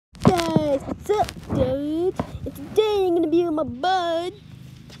up, dude? And today I'm gonna be with my bud.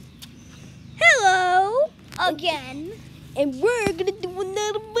 Hello again. And we're gonna do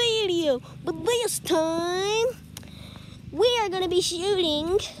another video. But this time, we are gonna be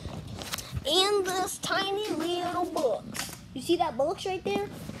shooting in this tiny little box. You see that box right there?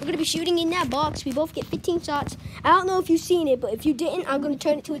 We're gonna be shooting in that box. We both get 15 shots. I don't know if you've seen it, but if you didn't, I'm gonna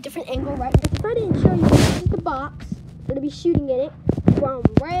turn it to a different angle, right? If I didn't show you, this is the box. We're gonna be shooting in it from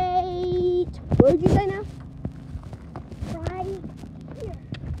right, what did you say now? Right here.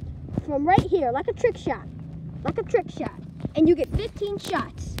 From right here, like a trick shot. Like a trick shot. And you get 15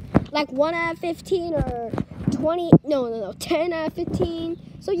 shots. Like 1 out of 15 or 20, no, 10 out of 15.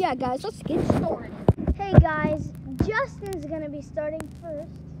 So yeah, guys, let's get started. Hey guys, Justin's gonna be starting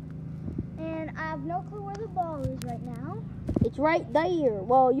first. And I have no clue where the ball is right now. It's right there.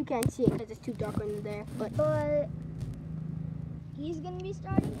 Well, you can't see it because it's too dark under there. But he's gonna be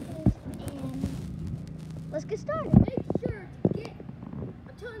starting first, and let's get started. Make sure to get,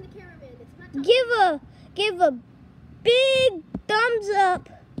 I'm telling the cameraman, it's not Give a big thumbs up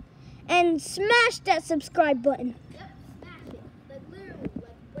and smash that subscribe button. Yep, smash it. Like literally,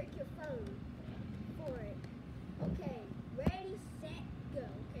 like break your phone for it. Okay, ready, set, go.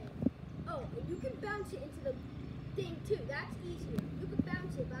 Okay. Oh, and you can bounce it into the thing too. That's easier. You can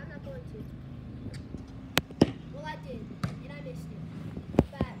bounce it, but I'm not going to. Well, I did, and I missed it.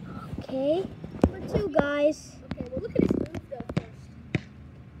 Bad. Okay, for two guys. Okay, well look at his move though first.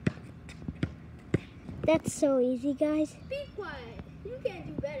 That's so easy, guys. Be quiet. You can't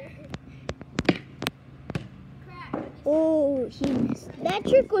do better. Crap. Oh, he missed. That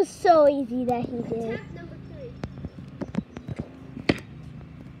trick was so easy that he did. Attempt number 3.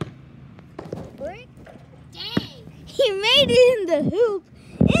 Brick. Dang. He made it in the hoop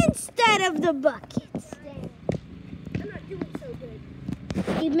instead of the bucket. Dang. I'm not doing so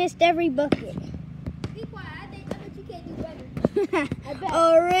good. He missed every bucket. Be quiet. I bet you can't do better. I bet.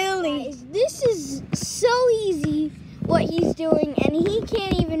 Oh, really? Guys, this is so easy what he's doing, and he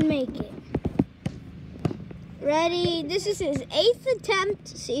can't even make it. Ready? This is his 8th attempt.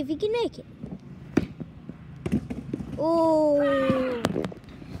 See if he can make it. Oh,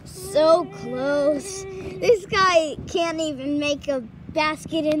 so close. This guy can't even make a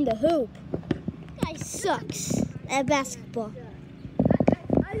basket in the hoop. This guy sucks at basketball.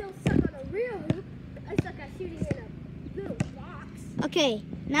 I don't suck on a real hoop. I suck at shooting in a little box. Okay,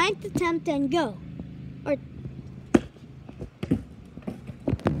 9th attempt and go. Or,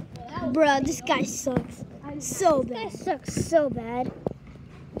 bruh, this guy sucks so bad. This guy sucks so bad.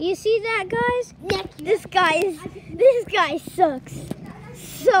 You see that, guys? This guy sucks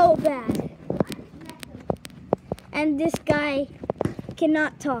so bad. And this guy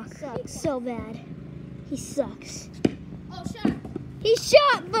cannot talk. Sucks so bad. He sucks. Oh, shot. He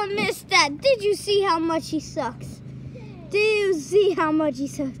shot but missed that. Did you see how much he sucks? Do you see how much he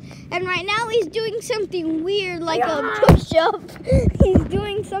sucks? And right now he's doing something weird like a push-up. He's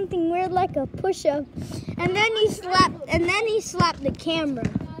doing something weird like a push-up. And then he slapped the camera.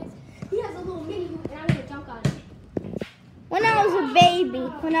 He has a little mini hoop and I'm gonna dunk on it. When I was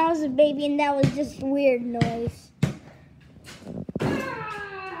a baby and that was just weird noise.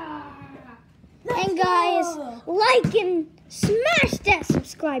 And guys, like and smash that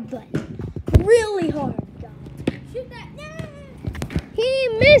subscribe button really hard, guys. Shoot that. He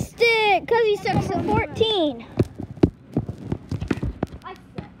missed it because he sucks at 14. I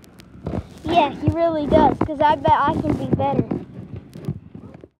suck. Yeah, he really does, because I bet I can be better.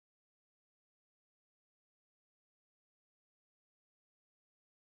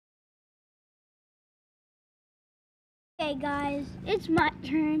 Okay, guys, it's my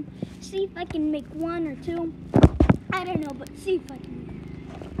turn. See if I can make 1 or 2. I don't know, but see if I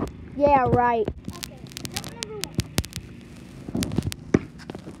can. Yeah, right. Okay, number 1.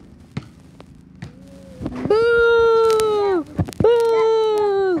 Boo!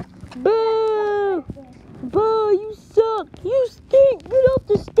 Boo! Boo! Boo! You suck! You stink! Get off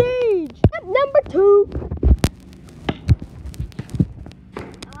the stage! Number 2.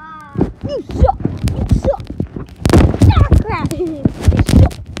 You suck! You suck! Ah, crap! You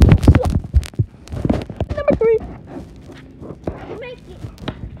suck! You suck! Number 3. Make it.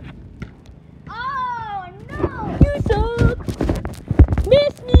 Oh, no! You suck!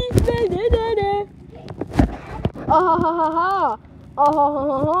 Miss me! Da, da, da, da. Ah ha ha ha ha! Ah ha ha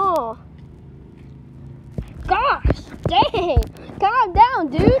ha ha! Gosh, dang! Calm down,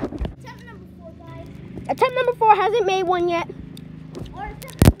 dude. Attempt number 4, guys. Attempt number 4 hasn't made one yet. Or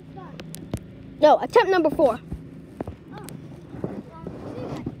attempt number 5. No, attempt number 4.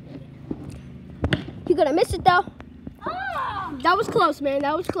 You're gonna miss it though. Oh! That was close, man.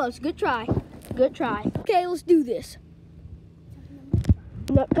 That was close. Good try. good try. Okay, let's do this.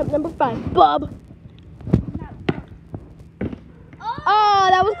 Cup number 5, Bob. Oh,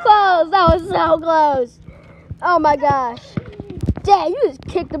 that was close. That was so close. Oh my gosh. Dad, you just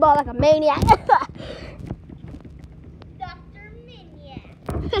kicked the ball like a maniac. Dr. Maniac.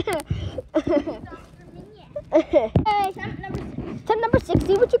 Hey, Attempt number 6. attempt number 6.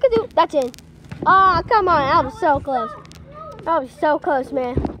 See what you can do. That's in. Oh, come on. That was so close. That was so close,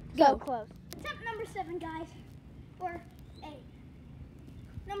 man. So Go. close. Attempt number 7, guys. Or 8.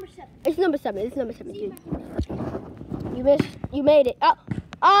 Number 7. It's number 7. It's number 7, dude. You missed. You made it. Oh,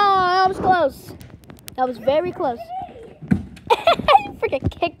 that was close. That was very close. You freaking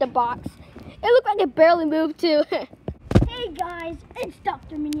kicked the box. It looked like it barely moved, too. Hey, guys. It's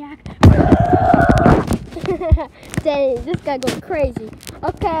Dr. Maniac. Dang, this guy goes crazy.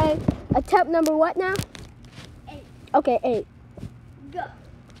 Okay, attempt number what now? 8. Okay, 8. Go.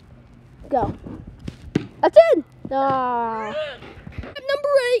 Go. That's in. Ah.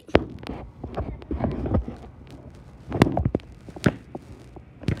 Number 8.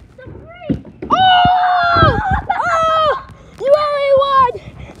 Oh! Oh! You already won.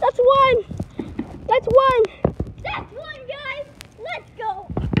 That's 1. That's 1. That's 1, guys. Let's go.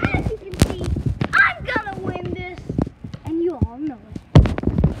 As you can see, I'm gonna win this. And you all know it.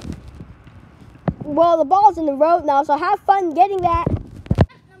 Well, the ball's in the road now, so have fun getting that.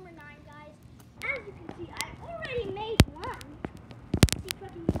 Attempt number 9, guys. As you can see, I already made 1. See if I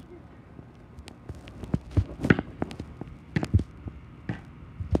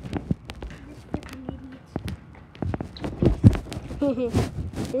can make this.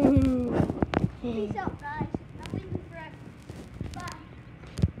 Peace out, guys. I'm leaving forever. Bye.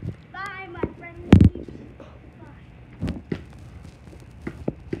 Bye, my friends. Bye.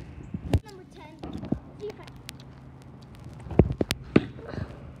 Number 10. See if I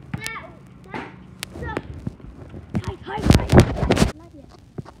Hi. Not yet.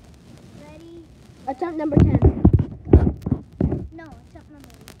 Ready? Attempt number 10. No, attempt number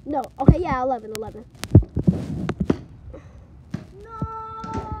 8. No. Okay, yeah, 11.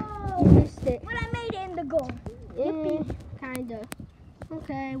 No! You missed it. But I made it in the goal. Kinda.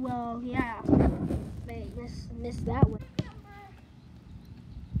 Okay, well, yeah. Wait, missed that one. Number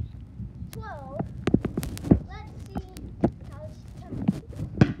 12. Let's see how it's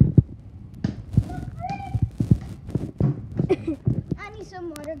I need some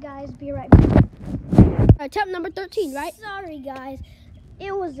water, guys. Be right back. Attempt number 13, right? Sorry, guys.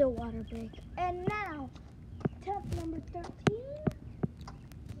 It was a water break. And now, attempt number 13.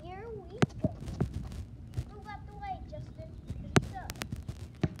 Here we go. Move out the way, Justin. It's up.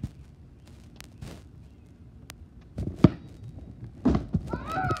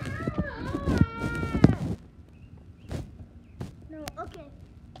 No, okay.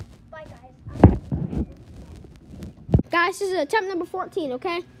 Bye, guys. Guys, this is attempt number 14,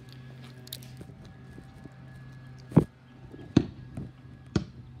 okay?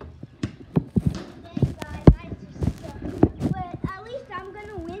 But at least I'm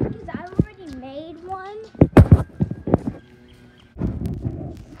gonna win because I already made one.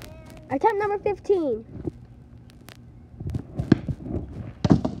 Attempt number 15.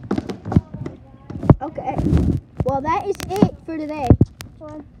 Okay. Well, that is it for today.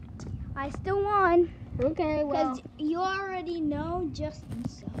 Well, I still won Okay, well, because you already know Justin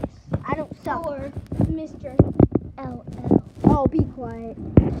sucks. I don't suck. Or Mr.ll. Oh, be quiet.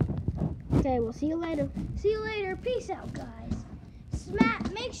 Okay, we'll see you later. See you later. Peace out, guys.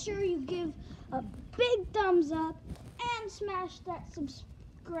 Make sure you give a big thumbs up and smash that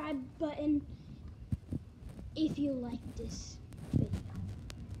subscribe button if you like this.